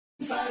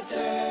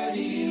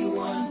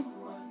531.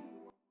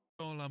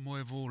 Ola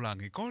moe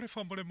vulangi. Kore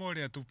whamore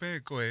morea tu pe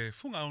koe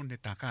funga o ne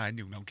taka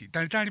ni unau ki.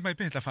 Tari mai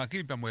pe ta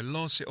whaki pa moe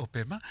lose o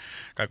pema.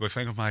 Ka koe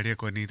whainga maria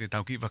koe ni te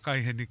tau ki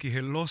wakai he ni ki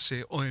he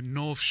lose o e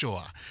North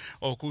Shore.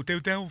 O ku teu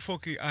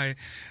whoki ai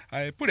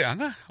pure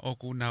anga. O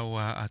ku nau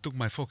a tuk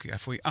mai whoki ai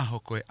fui aho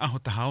koe aho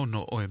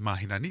tahaono o e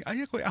mahina ni.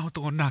 Ai koe aho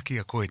toko naki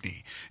a koe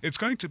ni. It's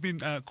going to be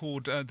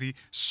called the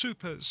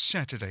Super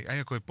Saturday.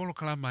 Ai koe polo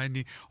kalama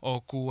ni o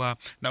ku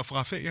nau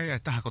whakawhi ai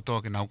taha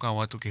kotoa ke nau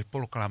kawa tu ki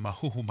polo kalama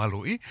huhu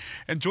malui.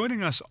 And joining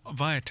us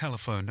via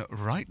telephone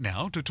right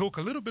now to talk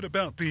a little bit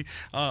about the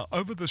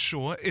over the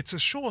shore. It's a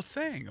sure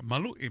thing.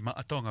 Malu'i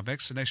Ma'atonga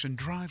vaccination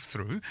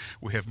drive-through.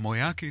 We have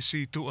Moeaki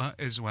Situa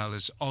as well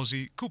as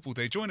Aussie Kupu.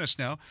 They join us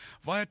now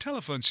via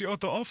telephone. Si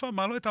oto ofa,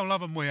 malo tau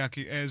lava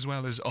Moeaki as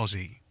well as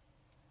Aussie.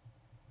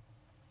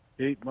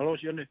 Hey, malo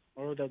siane,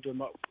 malo tau tu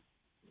mau.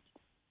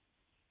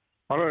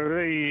 Malo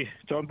rei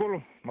John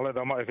Pulu, malo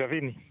tau mau e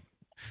whiawhini.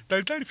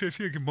 Tari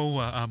whiawhia ki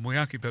moa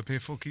Moeaki pe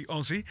whoki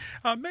Aussie.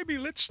 Maybe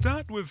let's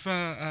start with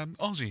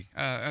Aussie.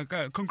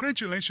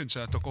 Congratulations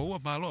toko ua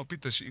malo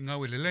pita si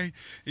ngau lelei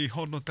I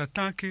hono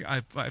tatake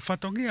ai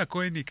whatongia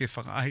koe ni ke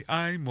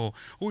whakaai mo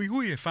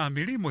ui e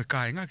whamiri mo e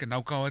kāinga ke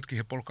nau kauat ki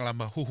he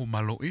polokalama huhu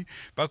maloi.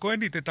 Pa koe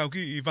ni te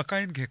tauki I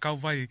wakain ki he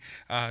kauwai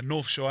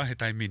North Shore he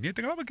taimini.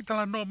 Te kawa ki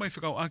tala no mai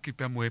whakau aki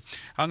pia mo e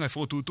hangai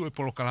whotutu e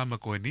polokalama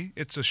koe ni.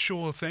 It's a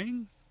sure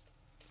thing.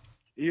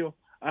 Iyo.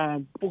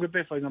 Puke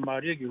pe whainga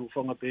maria ki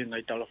huwhanga pe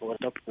ngai tala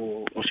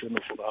whakatapu o siono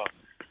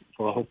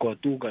whakahoko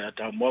atu kai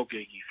ata mau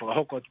ke ki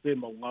whakahoko atu pe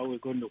mau ngau e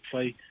kono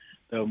whai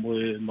pia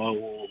moe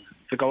mau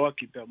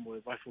whikawaki pia moe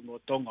waiwhunua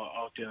tonga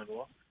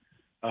Aotearoa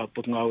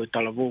pot ngau e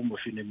tala vō mo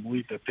whine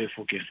mui pe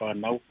whoke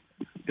whanau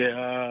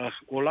pia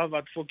o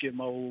lava atu whoke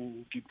mau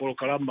ki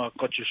polokalama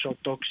Culture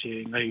Shock Talk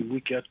se ngai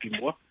wiki atu ki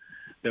mua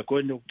pia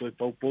koe nuk toi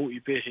paupou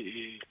I pe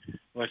he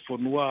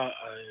waiwhunua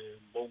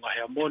mo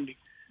ngahe amoni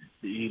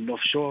I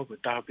North Shore, ko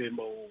tape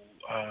mo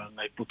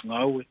ngai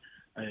putngau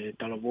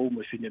tala vou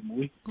mo fine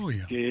mui.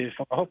 Ke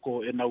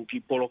whakahoko e nau ki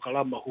polo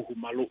kalama huhu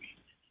malui.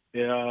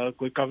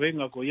 Koe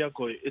kawenga ko ia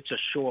koe, it's a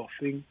shore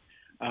thing.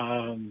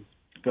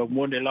 Pea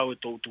mone lau e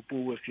tau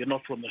tupu, if you're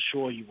not from the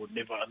shore, you would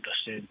never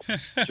understand.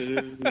 So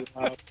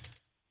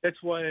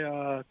that's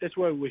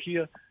why we're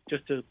here,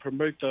 just to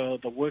promote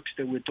the works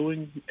that we're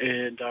doing,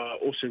 and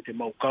also ke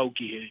mau kau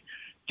ki he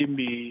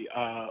timi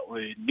o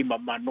e nima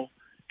mano,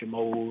 ke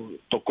mau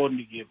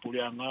tokoni ki e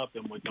pureanga pe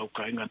mo tau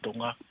kainga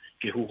tonga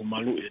ke huhu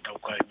malu e tau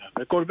kainga.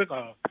 Pe kore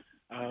peka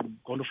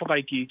kono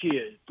whakai ki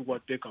e tukua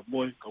peka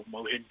moe ka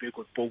mau hen pe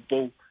koe pou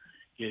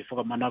ke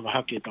whakamanawa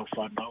hake e tau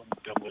whanau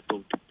pe mo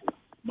tau tupu.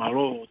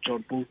 Malo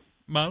John Poo.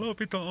 Malo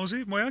pito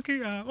Aussie,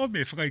 Moeaki o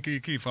me whakai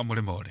ki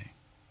whamore more.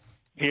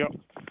 Ia.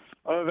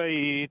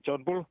 Rei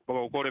John Pulu,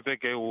 paka kore pe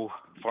ke u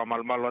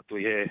whamalmalu atu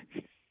I he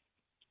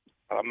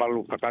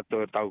malu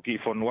kakato e tau ki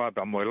whanua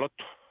pe mo e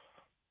lotu.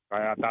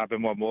 Kaya tape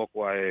mua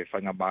kua e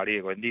whainga maari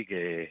e koe ni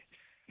ke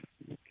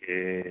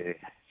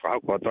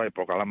whahauko atoa e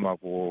prokalama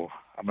ku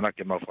amana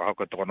ke mau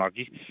whahauko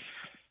tokonaki.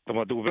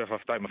 Toma tuku pe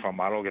whaftai ma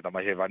whamalo ke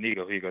tamai he wani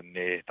ke hui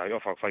ne tai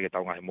ofa whai ke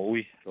tau ngahe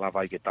moui.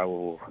 Lawai ke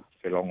tau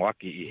whelongo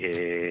aki I he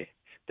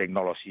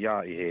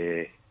teknolosia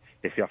I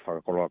he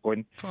whiawhaka koloa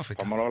koen.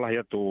 Whamalo lahi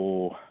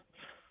atu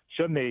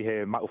sione I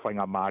he mau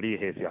whainga maari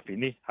he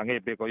whiawhini. Hange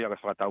pe ko ia ke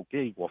whakatau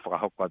ke I kua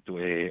whakahauko atu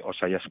e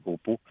Osaya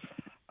Skupu.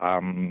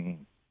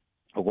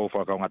 O ko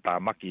whakaunga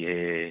tāmaki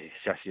he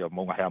siasi o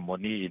maunga hea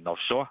moni I North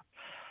Shore,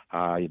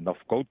 I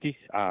North Kouti,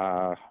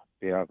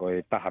 pia ko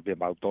e taha pia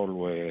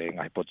mautolu e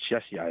ngahi poti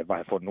siasi a e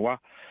vahe whanua,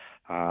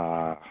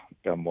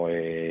 pia mo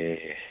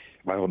e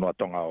vahe whanua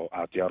tonga o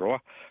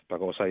Aotearoa, pia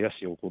ko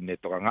saiasi o kune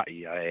toka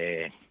ngai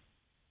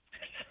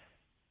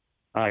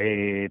a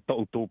e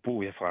tou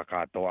tūpu e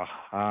whakatoa.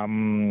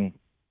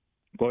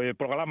 Ko e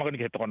prokalama koni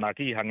ke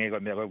tokonaki, hange ko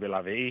mea koe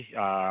lavei,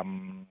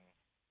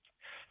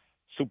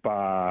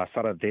 Super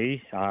Saturday,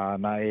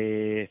 na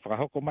e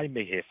whakahoko mai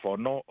me he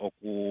whono, o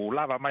ku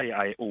lava mai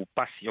ai u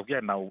pasi, o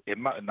kia nau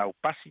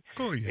pasi,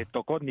 e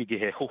toko ni ki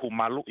he huhu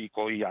malu I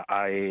ko ia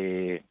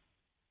ai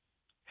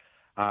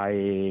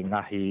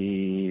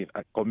ngahi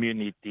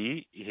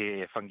community, I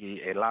he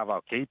whangi e lava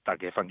o keita,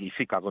 ke whangi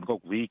whika kon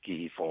koku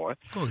wiki I fo,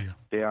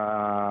 Pea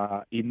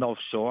I North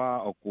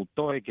Shore, o ku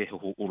toe ke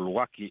huhu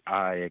uluaki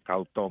ai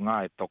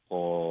kautonga e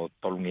toko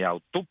tolungi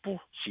au tupu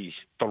si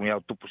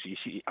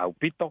au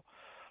pito,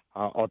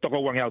 o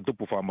toko wangi au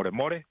tupu whamore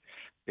more,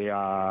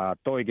 pea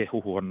toi ke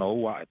huhu hono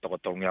ua e toko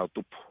tongi au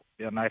tupu.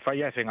 Pea nai whai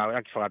e whenga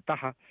aki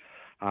whakataha,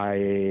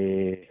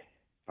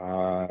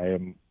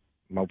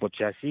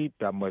 maupotiasi,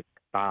 pea moe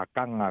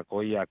tākanga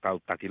ko ia kau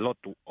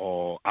takilotu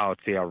o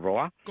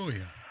Aotearoa.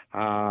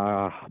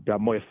 Pea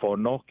moe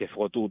whono ke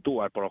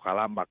whotutu ai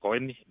porokalama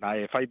koeni, na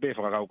e whai pe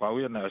whakakau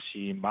ia na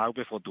si mau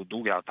pe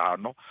whotutu ke au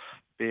tāno,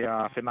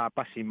 pea whena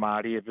pasi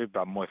maari e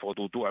pepa moe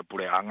whotutu ai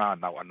pure anga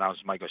nau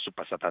announce mai ko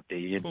Super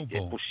Saturday e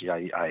pusi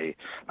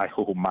ai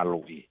huhu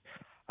malui.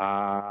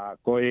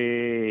 Ko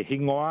e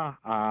hingoa,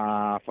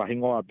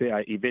 whahingoa pe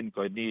ai event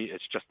ko ni,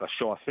 it's just a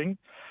sure thing.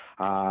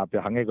 Pe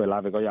hange ko e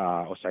lawe ko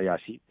ia o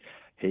Sayasi.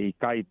 hei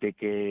kai te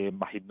ke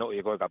mahino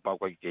e koe ka pau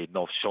koe ke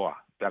North Shore.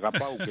 Pea ka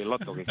pau ke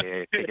loto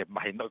ke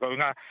mahino. Koe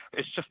ngā,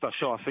 it's just a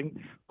sure thing.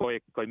 Koe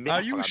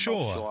mea whaka North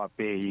Shore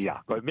pe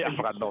ia. Koe mea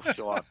whaka North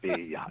Shore pe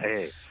ia.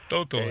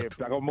 Toto atu.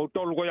 Pea ko mou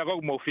tolu koe a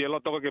koe mou fia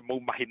loto koe ke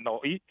mou mahino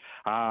i.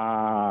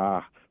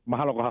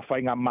 Mahalo ko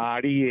hawhai ngā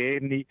maari e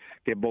ni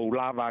ke mou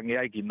lava nge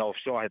ai ki North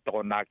Shore he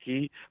toko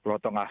naki.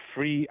 Roto ngā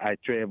free ai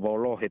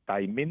travel he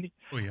taimini.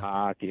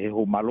 Ki he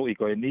humalu i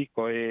koe ni.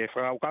 Koe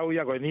whakaukau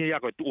ia koe ni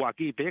ia koe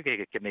tuaki pe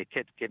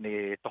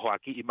kene toho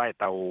aki i mai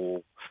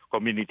tau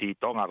community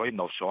tonga koe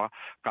North Shore.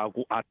 Ka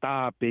ku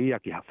ata pe ia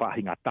ki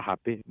hawhahi ngā taha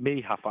pe. Mei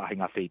hawhahi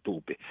ngā wheitu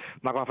pe.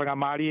 Nā ko hawhai ngā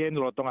maari e ni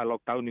roto ngā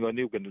lockdown ni koe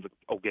ni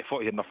o ke fo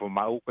he nofo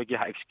mau. Koe ki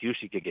ha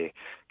excuse ke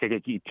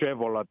ki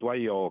travel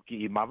atuai o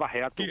ki i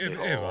mawahe atu. Ki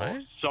eva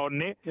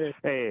Sone,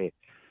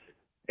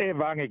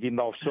 vange ki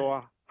North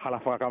Shore, hala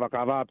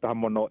whakawakawa taha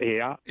mono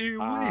ea.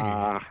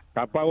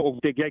 Ka pau o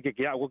te kia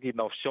ke au ki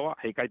North Shore,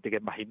 hei kai te ke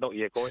mahino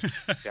i e koe.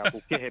 Ke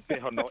aku ke he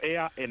peho no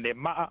ea, e ne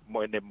maa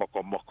mo e ne moko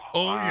moko.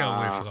 Ia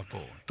ue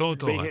whakapo,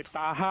 toto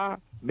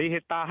atu. Me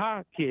he taha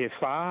ki he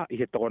wha i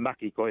he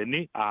tokonaki koe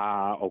ni,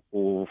 o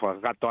ku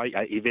whakakato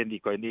ai event i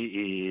koe ni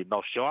i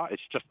North Shore.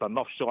 It's just a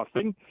North Shore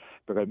thing,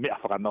 pero mea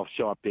whaka North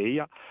Shore pe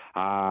ia.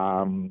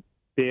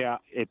 Pea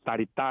e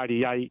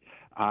taritari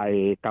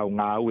ai kau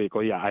ngā ue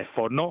ko ia ai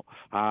whono,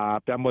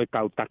 pea mo e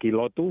kau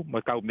takilotu, mo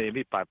e kau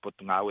memi pa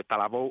potu ngā ue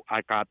talavou,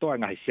 ai katoa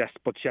ngahi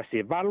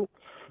potsiasi e valu,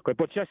 koe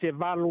potsiasi e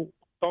valu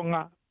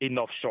tonga i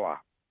North Shore.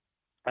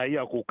 Ai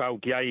au ku kau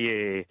ki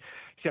ai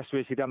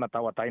siasu e siriana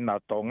tawa taina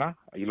tonga,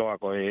 i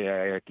loa koe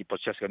ki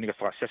potsiasi ka nika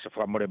whakasiasi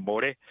whakamore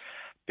more,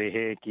 pe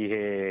he ki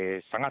he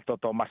sangato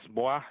Thomas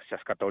Moa,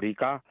 sias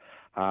katolika,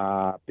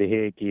 pe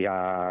he ki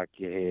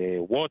he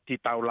woti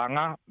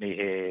taulanga, me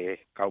he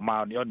kau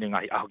maoni o ni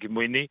ngahi aho ki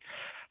muini,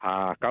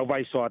 kau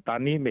vai soa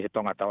tani, me he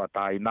tonga tawa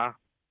taina,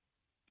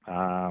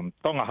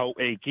 tonga hau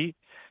eiki,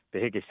 pe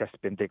he ke sias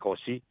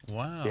Pentecosi,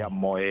 pea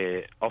mo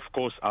e, of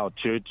course, our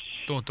church,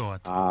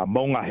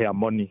 maunga hea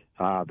moni,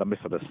 the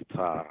Methodist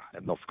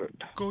and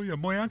Northcote. Ko ia,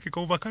 moe anki,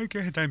 ko wakai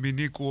ke he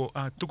taimini ko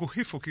tuku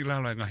hifo ki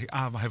lala ngahi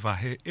āwahe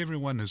wahe,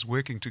 everyone is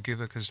working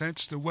together, because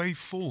that's the way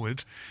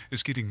forward,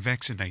 is getting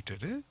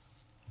vaccinated, eh?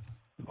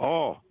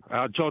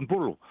 John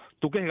Pulu,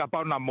 tuke ka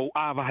pau na mo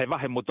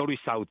wahe motori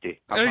saute.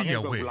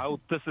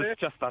 This is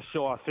just a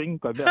sure thing,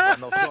 ko mea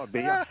North Shore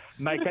bea.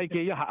 Nai kai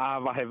ke ia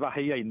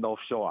wahe ia i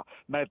North Shore.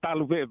 Nai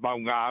talu pe mau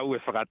ngā au e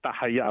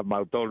whakataha ia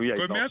mautoru ia i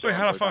North Shore. Ko mea koe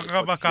hala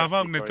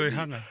whakawakawau ne toi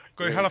hanga.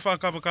 Koe hala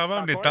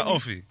whakawakawau ne ta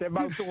ofi. Te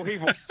mau tuku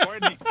hifo, koe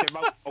ni, te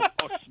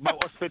mau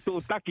ospetu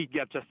taki ki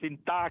a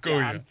Jacinta, ki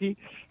a Anti,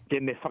 ke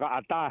ne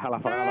whakaata hala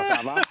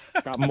whakawakawa,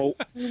 ka mo,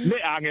 ne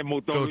ange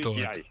motoru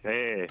i ai.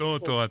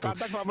 Toto atu. Ka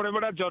tak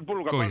whamoremora John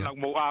Pulu, ka panang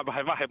mo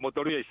wahe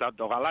motoru i sa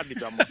toka lani,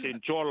 pia mo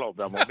sencholo,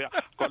 pia mo mea,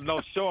 ko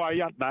North Shore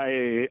ia na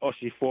e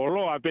osi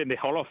folo, a pe ne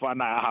holofa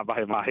na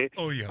wahe,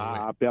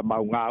 pia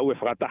mau ngā ue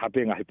whakataha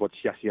pe ngahi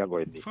potsiasia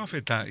koe ni.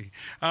 Whawhetai.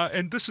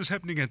 And this is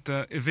happening at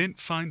Event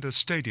Finder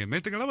Stadium. E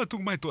te kalawa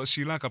tung mai toa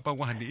sila ka pau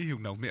wahani ihiu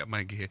nau mea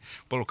mai ki he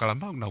polo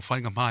kalamau, nau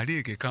whainga maari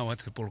e ke kawa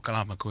te polo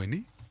kalama koe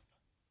ni?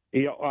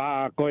 Ia,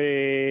 koe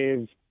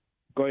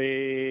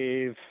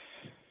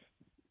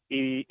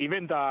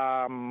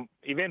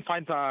Event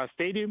Finder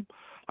Stadium,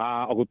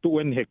 o ku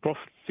tuen he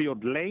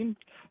Crossfield Lane,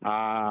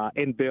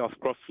 end there of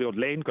Crossfield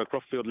Lane, ko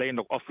Crossfield Lane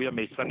o ofia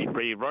me Sunny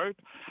Prairie Road,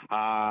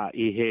 I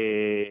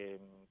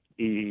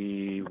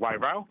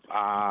Wairau.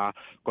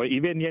 Ko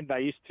event yen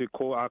that used to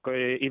call ko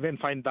event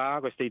finder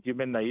ko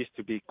stadium that used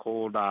to be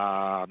called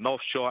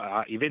North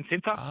Shore Event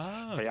Center.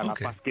 Kaya nga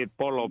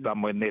basketball o ba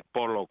mo net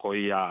polo ko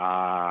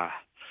ia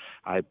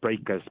ai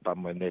breakers pa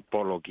mo net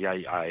polo ki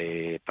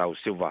ai tau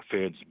Silver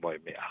Ferns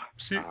boy mea.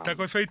 Si ta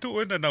ko feitu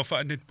ona na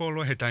fa net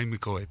polo he taimi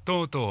ko e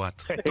toto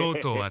atu.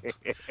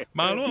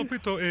 Malo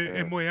pito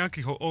e mo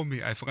aki ho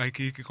omi ai fa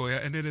ki ko ia,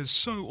 and it is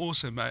so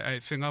awesome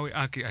ai whengawi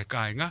aki ai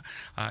kainga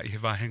I he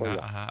wahenga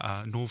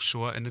North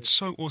Shore, and it's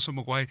so awesome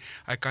o kwai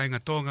ai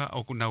kainga tonga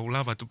o ku nau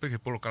lava tu peke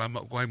polo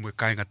kalama o kwai mo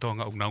kainga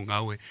tonga o nau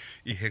ngawe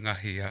I he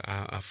ngahi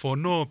a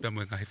fono pe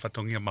mo ngahi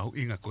fatongia mahu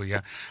inga ko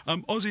ia.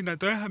 Ozzy na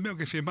toa ha meo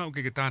ke whia mau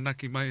ke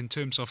tānaki mai in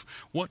terms of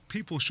what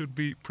people should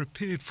be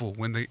prepared for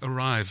when they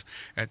arrive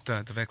at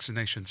the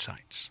vaccination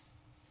sites.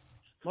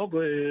 Mo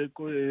koe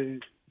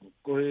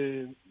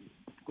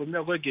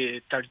mea koe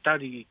ke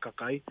taritari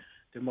kakai,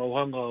 te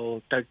mauhanga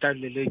o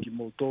taritari lele ki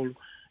mautolu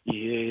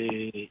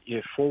I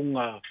he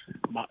whaunga,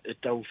 e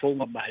tau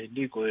whaunga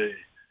maheni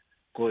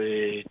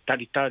koe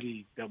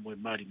taritari pia moe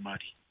mari.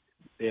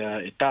 Pea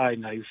e tā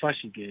ina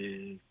iwhasi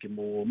ke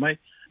mo mai,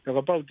 pea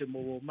ka pau te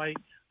mo mai,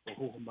 o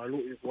huhu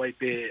malu I wai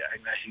pe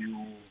ainga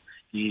hiu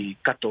I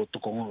kato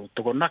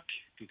tokonaki,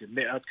 ki ke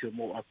mea ki o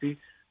mo api,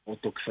 o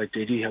toki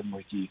whaiteria mo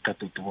ki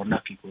kato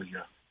tokonaki ko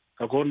ia.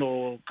 Ka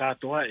kono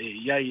katoa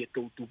iai e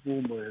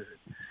tautupu mo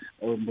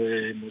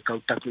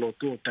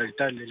kautaklotu o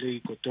taritari lelei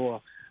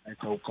kotoa ai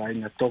kau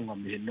kainga tonga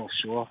me North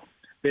Shore,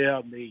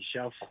 pea me I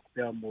South,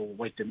 pea mo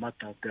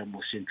Waitemata, pea mo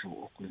Central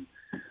Auckland.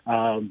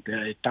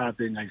 Pea e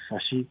tāpe ngai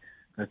whasi,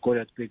 kai koe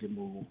atu peke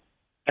mo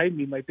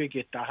taimi mai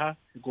peke taha,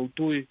 e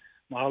koutui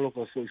mahalo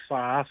ko foi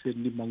fa afe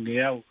ni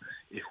mangeau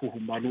e huhu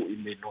malu I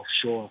me North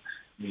Shore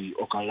ni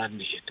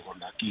Okalani he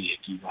tona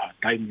ki wa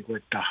time ko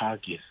taha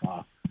ki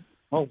fa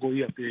o go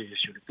ia pe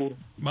suri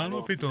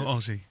malo pito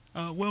Aussie.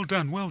 Well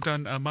done.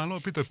 Malo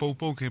pito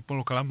po ke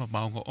polo kalama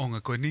maonga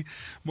onga koe ni.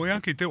 Mo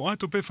yaki te o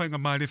atu pe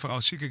whainga maari whaka o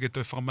sike ke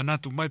toi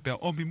whakamanatu mai pe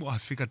omi mo a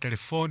whika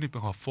telefoni pe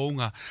hoa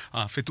whaunga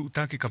whetu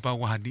utaki ka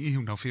pau waha ni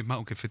ihu nau whi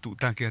mau ke whetu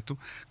utaki atu.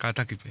 Ka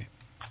taki pe.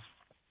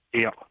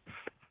 Ia.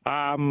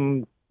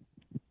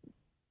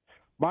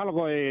 Malo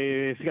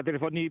koe whika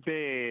telefoni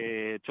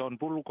pe John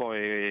Pulu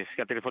koe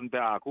whika telefoni pe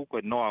aku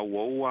koe noa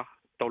ua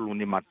tolu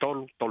ni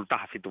matolu, tolu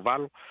taha fitu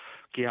valo.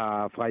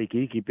 Kia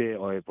whaiki pe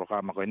o e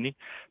programa koe ni.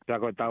 Pea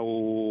koe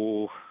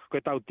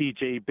tau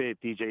DJ pe,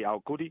 DJ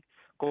Aukuri,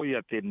 ko ia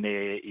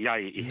tene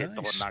iai I he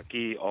tona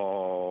ki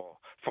o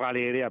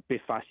whakalerea pe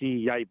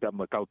whasi iai pea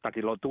mo kau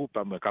taki lotu,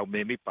 pea mo kau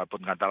memi, pa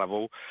pot ngantala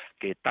vau,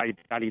 ke tai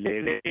tali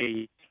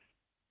lelei,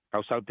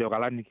 kau sau te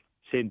Okalani,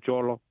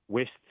 Centrolo,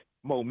 West,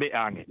 mou me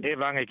ange, e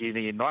vange ki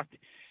ni noati,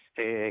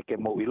 ke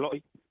mou iloi,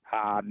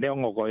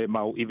 neongo koe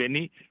mau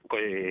iveni,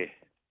 koe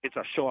it's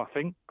a sure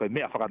thing, ko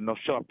mea whakano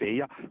sure pe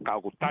ia,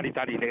 kau ku tari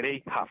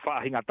lerei, ha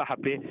whahinga taha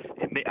pe,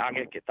 e me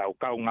ange ke tau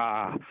kau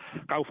ngā,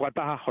 kau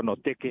whataha hono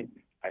teke,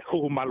 ai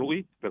huhu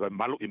malui, pe koe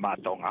malui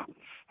mātonga,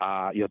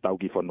 I o tau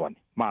ki whonuani.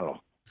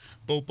 Malo.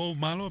 Popo,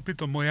 malo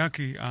pito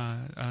moyaki,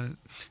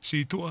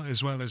 Situa,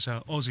 as well as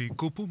Aussie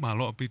kupu,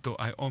 malo pito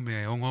ai ome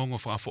ai ongo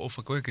whaafo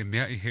ofa koe ke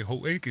mea I he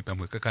hou e ki pa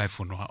mui kakai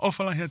whunua.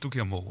 Ofala hea tuki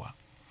a moua.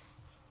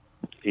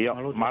 Ia,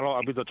 malo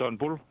apito John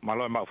Bull,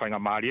 malo e mau whainga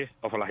maarie,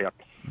 ofala hea.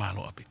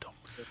 Malo apito.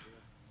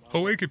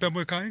 Ho e ki pe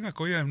moe kainga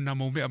ko ia na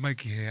mo mea mai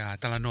ki he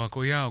talanoa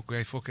ko ia o ko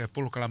ai foke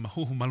polo kalama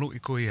huhu malu I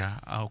ko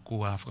ia au ko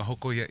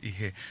whakahoko ia I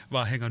he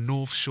wahenga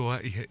North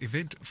Shore I he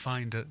Event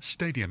Finder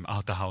Stadium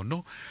Aotaho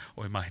no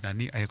o I mahina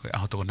ni ai ko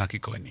Aotaho naki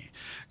ko ni.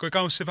 Ko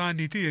kau se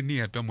vani ti e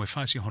ni pe moe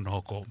whasi hono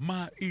hoko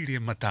ma irie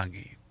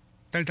matangi.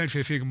 Tali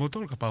whewhiga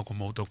motor ka pau ko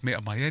motor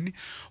mea mai ani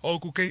o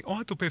ku kei o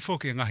atu pe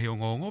foke ngahi o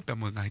ngongo pe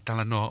moe ngahi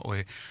talanoa o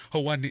e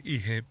hawani I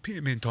he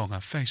PMN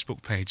Tonga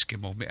Facebook page ke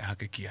mo mea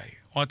hake ki ai.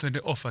 O atu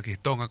ene ofa ki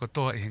tonga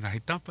katoa I he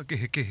ngahi tapa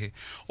kehe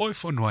o e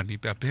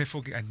whonuani pe a pe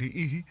foke ani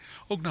ihi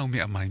o gnau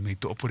mea mai mei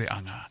to opure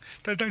anga.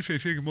 Tali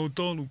whewhiga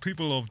motor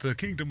people of the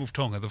Kingdom of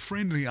Tonga, the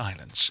Friendly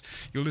Islands.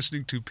 You're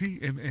listening to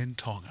PMN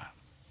Tonga.